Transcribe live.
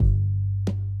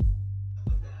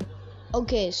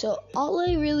Okay, so all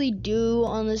I really do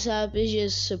on this app is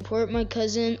just support my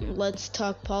cousin. Let's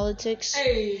talk politics.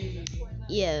 Hey.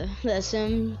 Yeah, that's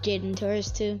him, Jaden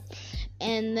Torres too.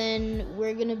 And then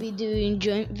we're gonna be doing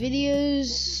joint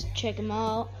videos. Check him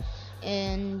out.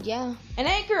 And yeah. And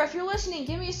Anchor, if you're listening,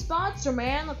 give me a sponsor,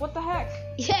 man. Like, what the heck?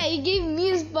 Yeah, he gave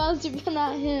me a sponsor, but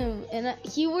not him. And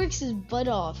he works his butt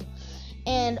off.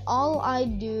 And all I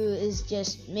do is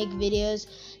just make videos.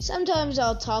 Sometimes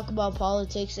I'll talk about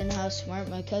politics and how smart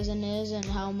my cousin is and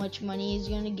how much money he's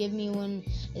going to give me when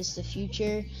it's the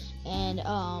future.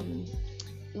 And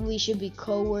we should be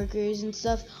co-workers and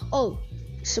stuff. Oh,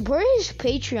 support his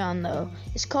Patreon, though.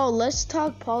 It's called Let's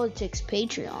Talk Politics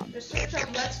Patreon. Just search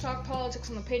up Let's Talk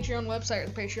Politics on the Patreon website or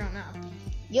the Patreon app.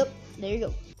 Yep, there you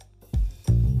go.